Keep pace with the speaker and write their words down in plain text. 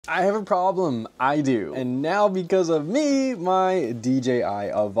I have a problem. I do. And now because of me, my DJI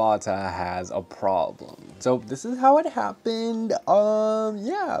Avata has a problem. So this is how it happened.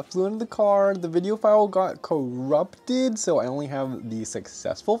 Yeah, I flew into the car. The video file got corrupted, so I only have the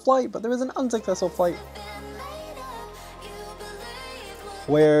successful flight, but there was an unsuccessful flight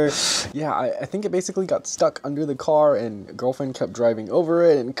where, yeah, I think it basically got stuck under the car and girlfriend kept driving over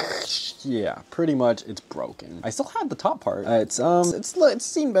it and yeah, pretty much it's broken. I still have the top part. It's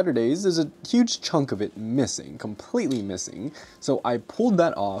seen better days. There's a huge chunk of it missing, completely missing. So I pulled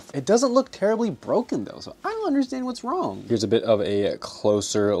that off. It doesn't look terribly broken though, so I don't understand what's wrong. Here's a bit of a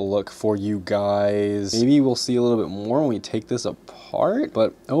closer look for you guys. Maybe we'll see a little bit more when we take this apart,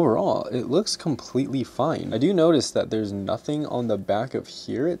 but overall, it looks completely fine. I do notice that there's nothing on the back of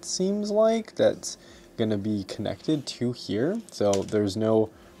here, it seems like, that's gonna be connected to here. So there's no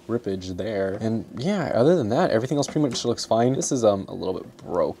rippage there. And yeah, other than that, everything else pretty much looks fine. This is a little bit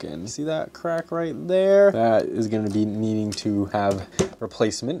broken. You see that crack right there? That is gonna be needing to have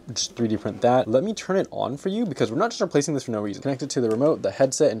replacement. Just 3D print that. Let me turn it on for you because we're not just replacing this for no reason. Connect it to the remote, the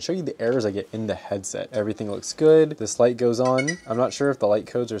headset, and show you the errors I get in the headset. Everything looks good. This light goes on. I'm not sure if the light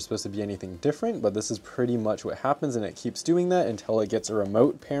codes are supposed to be anything different, but this is pretty much what happens, and it keeps doing that until it gets a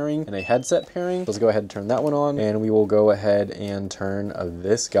remote pairing and a headset pairing. Let's go ahead and turn that one on, and we will go ahead and turn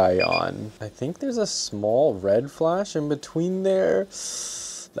this guy on. I think there's a small red flash in between there.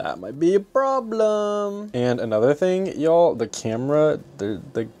 That might be a problem. And another thing, y'all, the camera, the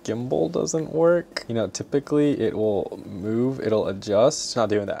gimbal doesn't work. You know, typically it will move, it'll adjust. It's not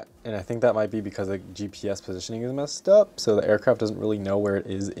doing that. And I think that might be because the GPS positioning is messed up, so the aircraft doesn't really know where it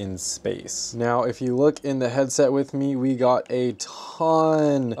is in space. Now, if you look in the headset with me, we got a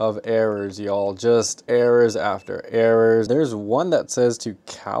ton of errors, y'all. Just errors after errors. There's one that says to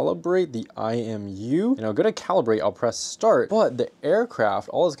calibrate the IMU. And I'll go to calibrate, I'll press start, but the aircraft,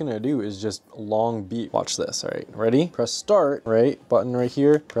 all it's gonna do is just long beep. Watch this, all right, ready? Press start, right? Button right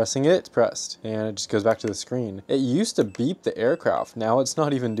here, pressing it, it's pressed, and it just goes back to the screen. It used to beep the aircraft, now it's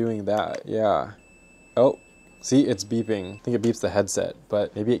not even doing that. Yeah. Oh, see, it's beeping. I think it beeps the headset,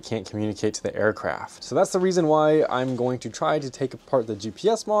 but maybe it can't communicate to the aircraft. So that's the reason why I'm going to try to take apart the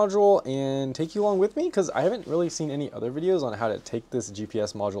GPS module and take you along with me, because I haven't really seen any other videos on how to take this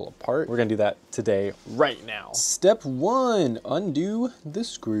GPS module apart. We're gonna do that today, right now. Step 1, undo the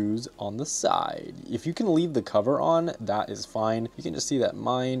screws on the side. If you can leave the cover on, that is fine. You can just see that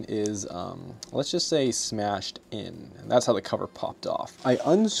mine is, let's just say smashed in. And that's how the cover popped off. I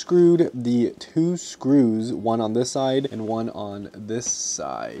unscrewed the 2 screws, one on this side and one on this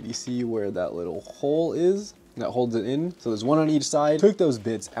side. You see where that little hole is that holds it in? So there's one on each side. Took those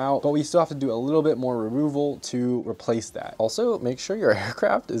bits out, but we still have to do a little bit more removal to replace that. Also, make sure your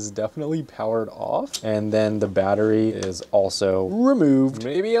aircraft is definitely powered off, and then the battery is also removed.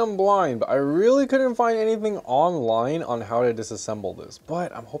 Maybe I'm blind, but I really couldn't find anything online on how to disassemble this,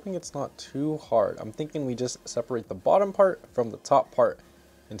 but I'm hoping it's not too hard. I'm thinking we just separate the bottom part from the top part.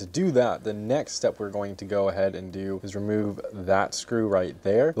 And to do that, the next step we're going to go ahead and do is remove that screw right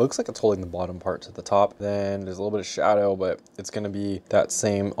there. It looks like it's holding the bottom part to the top. Then there's a little bit of shadow, but it's gonna be that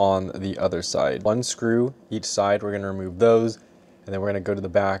same on the other side. 1 screw each side, we're gonna remove those. And then we're gonna go to the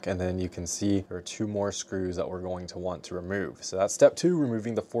back, and then you can see there are 2 more screws that we're going to want to remove. So that's step 2,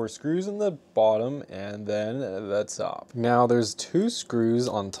 removing the 4 screws in the bottom and then the top. Now there's 2 screws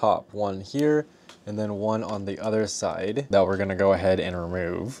on top, one here, and then one on the other side that we're gonna go ahead and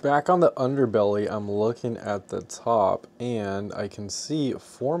remove. Back on the underbelly, I'm looking at the top and I can see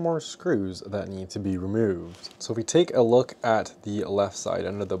 4 more screws that need to be removed. So if we take a look at the left side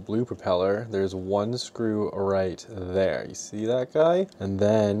under the blue propeller, there's 1 screw right there. You see that guy? And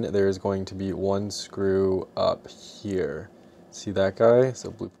then there's going to be 1 screw up here. See that guy? So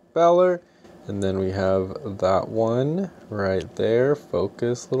blue propeller. And then we have that one right there.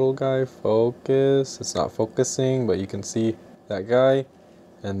 Focus, little guy, focus. It's not focusing, but you can see that guy.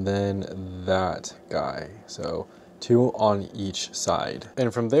 And then that guy. So 2 on each side.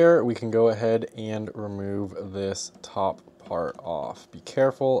 And from there, we can go ahead and remove this top part off. Be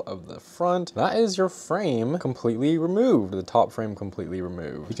careful of the front. That is your frame completely removed. The top frame completely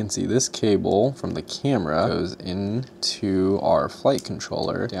removed. You can see this cable from the camera goes into our flight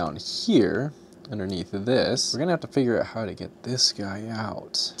controller down here. underneath this. We're gonna have to figure out how to get this guy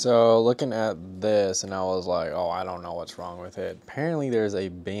out. So looking at this, and I was like, oh, I don't know what's wrong with it. Apparently there's a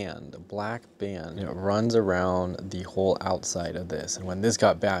band, a black band, and it runs around the whole outside of this. And when this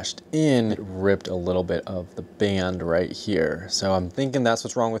got bashed in, it ripped a little bit of the band right here. So I'm thinking that's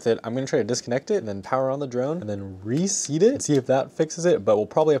what's wrong with it. I'm gonna try to disconnect it and then power on the drone and then reseat it and see if that fixes it, but we'll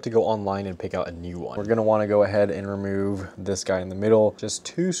probably have to go online and pick out a new one. We're gonna wanna go ahead and remove this guy in the middle, just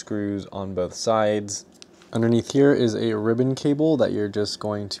 2 screws on both sides. Underneath here is a ribbon cable that you're just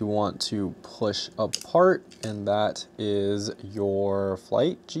going to want to push apart, and that is your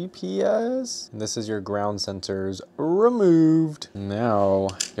flight GPS. And this is your ground sensors removed. Now,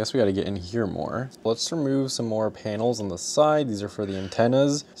 I guess we gotta get in here more. Let's remove some more panels on the side. These are for the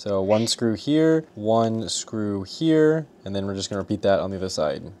antennas. So 1 screw here, 1 screw here, and then we're just gonna repeat that on the other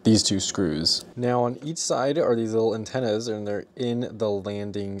side. These 2 screws. Now on each side are these little antennas, and they're in the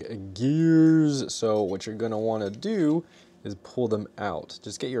landing gears. So what you're gonna wanna do is pull them out.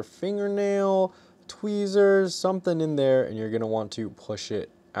 Just get your fingernail, tweezers, something in there, and you're gonna want to push it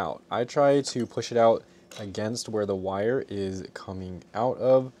out. I try to push it out against where the wire is coming out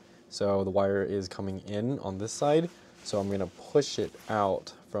of. So the wire is coming in on this side. So I'm gonna push it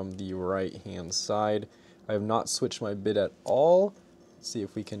out from the right-hand side. I have not switched my bit at all. Let's see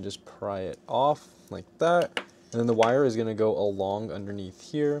if we can just pry it off like that. And then the wire is gonna go along underneath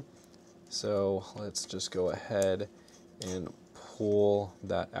here. So let's just go ahead and pull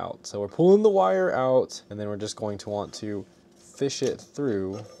that out. So we're pulling the wire out, and then we're just going to want to fish it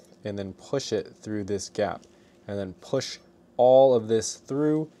through and then push it through this gap, and then push all of this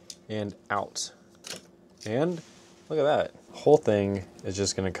through and out. And look at that. The whole thing is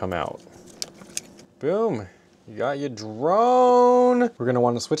just gonna come out. Boom. You got your drone. We're gonna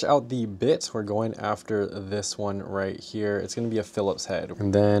want to switch out the bit. We're going after this one right here. It's gonna be a Phillips head.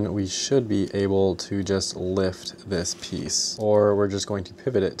 And then we should be able to just lift this piece, or we're just going to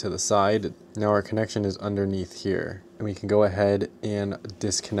pivot it to the side. Now our connection is underneath here, and we can go ahead and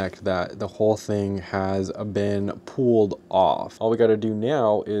disconnect that. The whole thing has been pulled off. All we gotta do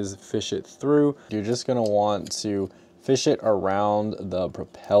now is fish it through. You're just gonna want to fish it around the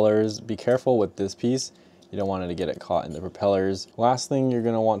propellers. Be careful with this piece. You don't want it to get it caught in the propellers. Last thing you're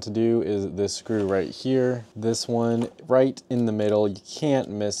gonna want to do is this screw right here. This one right in the middle, you can't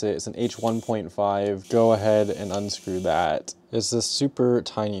miss it. It's an H1.5. Go ahead and unscrew that. It's this super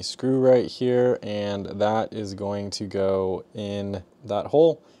tiny screw right here, and that is going to go in that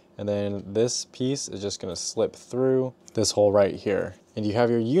hole. And then this piece is just gonna slip through this hole right here. And you have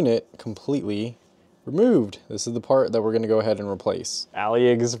your unit completely removed. This is the part that we're gonna go ahead and replace.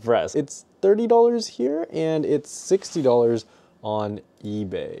 AliExpress. It's $30 here, and it's $60 on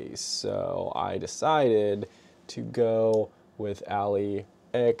eBay. So I decided to go with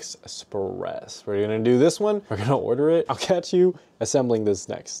AliExpress. We're gonna do this one. We're gonna order it. I'll catch you assembling this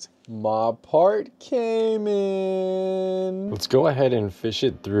next. My part came in. Let's go ahead and fish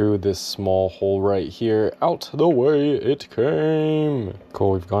it through this small hole right here, out the way it came.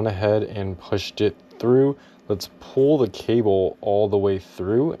 Cool, we've gone ahead and pushed it through. Let's pull the cable all the way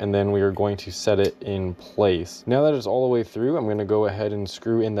through, and then we are going to set it in place. Now that it's all the way through, I'm gonna go ahead and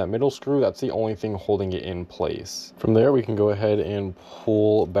screw in that middle screw. That's the only thing holding it in place. From there, we can go ahead and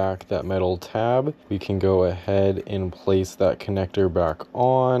pull back that metal tab. We can go ahead and place that connector back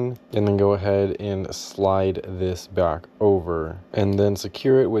on, and then go ahead and slide this back over, and then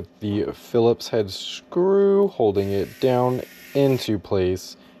secure it with the Phillips head screw, holding it down into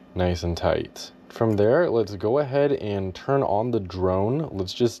place nice and tight. From there, let's go ahead and turn on the drone.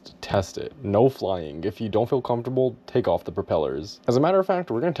 Let's just test it. No flying. If you don't feel comfortable, take off the propellers. As a matter of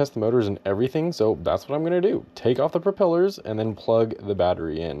fact, we're gonna test the motors and everything, so that's what I'm gonna do. Take off the propellers and then plug the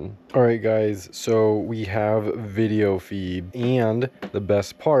battery in. All right, guys, so we have video feed, and the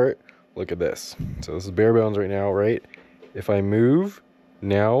best part, look at this. So this is bare bones right now, right? If I move,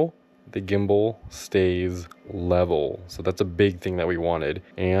 now the gimbal stays level. So that's a big thing that we wanted.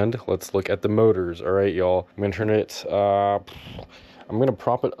 And let's look at the motors. All right, y'all. I'm gonna turn it, I'm gonna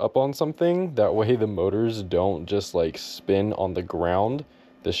prop it up on something. That way the motors don't just like spin on the ground.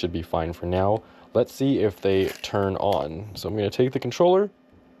 This should be fine for now. Let's see if they turn on. So I'm gonna take the controller.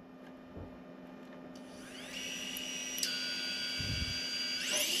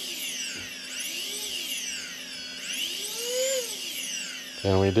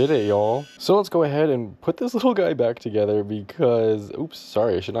 And we did it, y'all. So let's go ahead and put this little guy back together because, oops,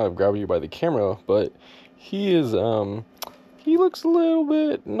 sorry, I should not have grabbed you by the camera, but he is, he looks a little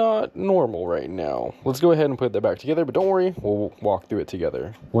bit not normal right now. Let's go ahead and put that back together, but don't worry, we'll walk through it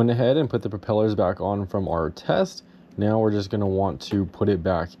together. Went ahead and put the propellers back on from our test. Now we're just gonna want to put it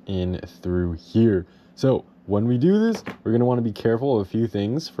back in through here. So when we do this, we're gonna want to be careful of a few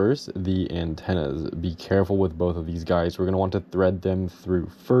things. First, the antennas. Be careful with both of these guys. We're gonna want to thread them through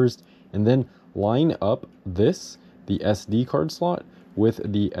first, and then line up this, the SD card slot, with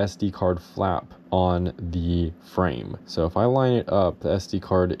the SD card flap on the frame. So if I line it up, the SD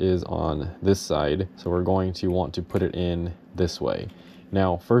card is on this side, so we're going to want to put it in this way.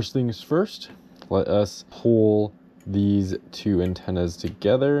 Now, first things first, let us pull these two antennas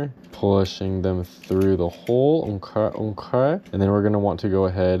together, pushing them through the hole. Okay. And then we're going to want to go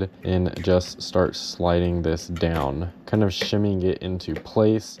ahead and just start sliding this down, kind of shimmying it into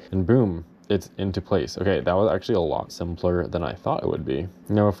place, and boom, it's into place. Okay, that was actually a lot simpler than I thought it would be.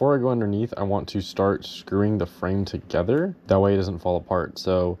 Now, before I go underneath, I want to start screwing the frame together. That way it doesn't fall apart.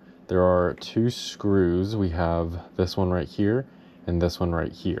 So there are two screws. We have this one right here and this one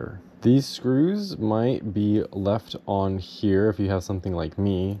right here. These screws might be left on here if you have something like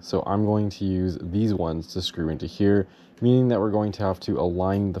me. So I'm going to use these ones to screw into here, meaning that we're going to have to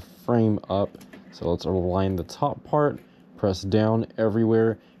align the frame up. So let's align the top part, press down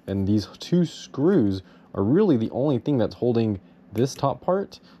everywhere. And these two screws are really the only thing that's holding this top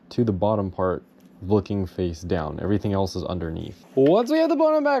part to the bottom part looking face down. Everything else is underneath. Once we have the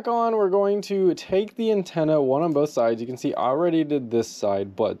bottom back on, we're going to take the antenna, one on both sides. You can see I already did this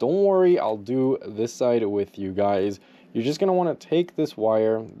side, but don't worry, I'll do this side with you guys. You're just gonna wanna take this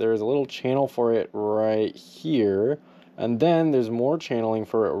wire. There's a little channel for it right here. And then there's more channeling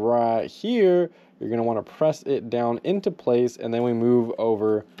for it right here. You're gonna wanna press it down into place, and then we move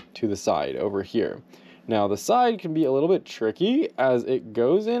over to the side over here. Now the side can be a little bit tricky as it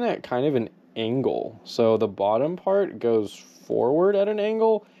goes in at kind of an angle. So the bottom part goes forward at an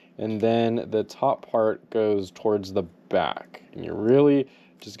angle, and then the top part goes towards the back. And you're really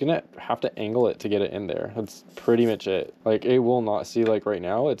just gonna have to angle it to get it in there. That's pretty much it. Like, it will not, see, like right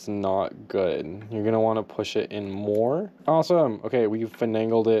now, it's not good. You're gonna wanna push it in more. Awesome, okay, we've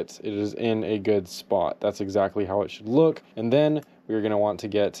finagled it. It is in a good spot. That's exactly how it should look. And then we're gonna want to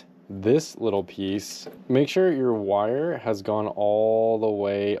get this little piece. Make sure your wire has gone all the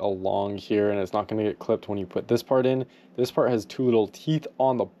way along here and it's not going to get clipped when you put this part in. This part has two little teeth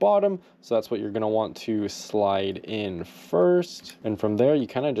on the bottom, so that's what you're going to want to slide in first. And from there, you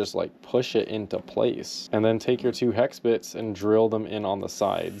kind of just like push it into place. And then take your two hex bits and drill them in on the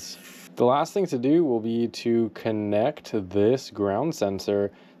sides. The last thing to do will be to connect this ground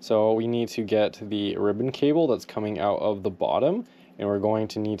sensor. So we need to get the ribbon cable that's coming out of the bottom, and we're going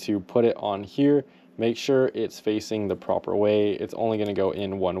to need to put it on here. Make sure it's facing the proper way. It's only going to go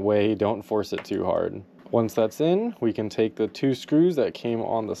in one way. Don't force it too hard. Once that's in, we can take the two screws that came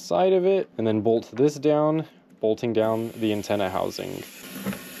on the side of it and then bolt this down, bolting down the antenna housing.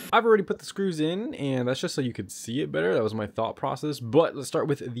 I've already put the screws in, and that's just so you could see it better. That was my thought process. But let's start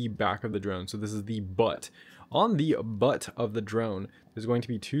with the back of the drone. So this is the butt. On the butt of the drone, there's going to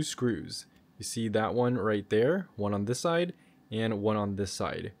be two screws. You see that one right there, one on this side and one on this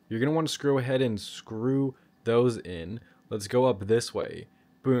side. You're gonna want to go ahead and screw those in. Let's go up this way.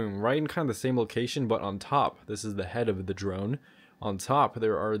 Boom, right in kind of the same location, but on top. This is the head of the drone. On top,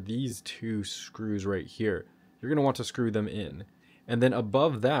 there are these two screws right here. You're gonna want to screw them in. And then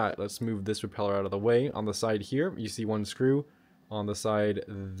above that, let's move this propeller out of the way. On the side here, you see one screw. On the side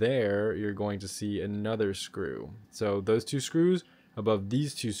there, you're going to see another screw. So those two screws, above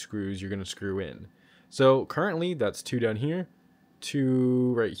these two screws, you're gonna screw in. So currently, that's two down here,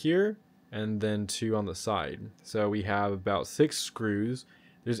 two right here, and then two on the side. So we have about 6 screws.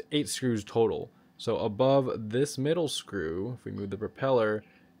 There's 8 screws total. So above this middle screw, if we move the propeller,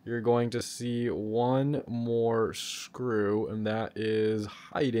 you're going to see one more screw, and that is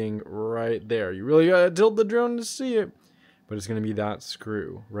hiding right there. You really gotta tilt the drone to see it, but it's gonna be that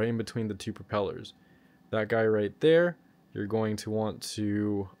screw right in between the two propellers. That guy right there, you're going to want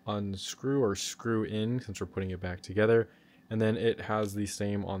to unscrew or screw in since we're putting it back together. And then it has the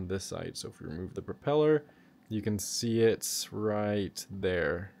same on this side. So if we remove the propeller, you can see it's right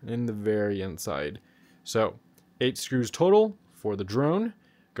there in the very inside. So 8 screws total for the drone.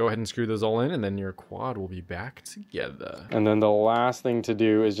 Go ahead and screw those all in, and then your quad will be back together. And then the last thing to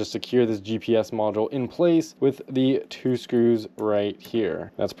do is just secure this GPS module in place with the 2 screws right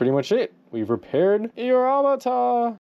here. That's pretty much it. We've repaired your avatar.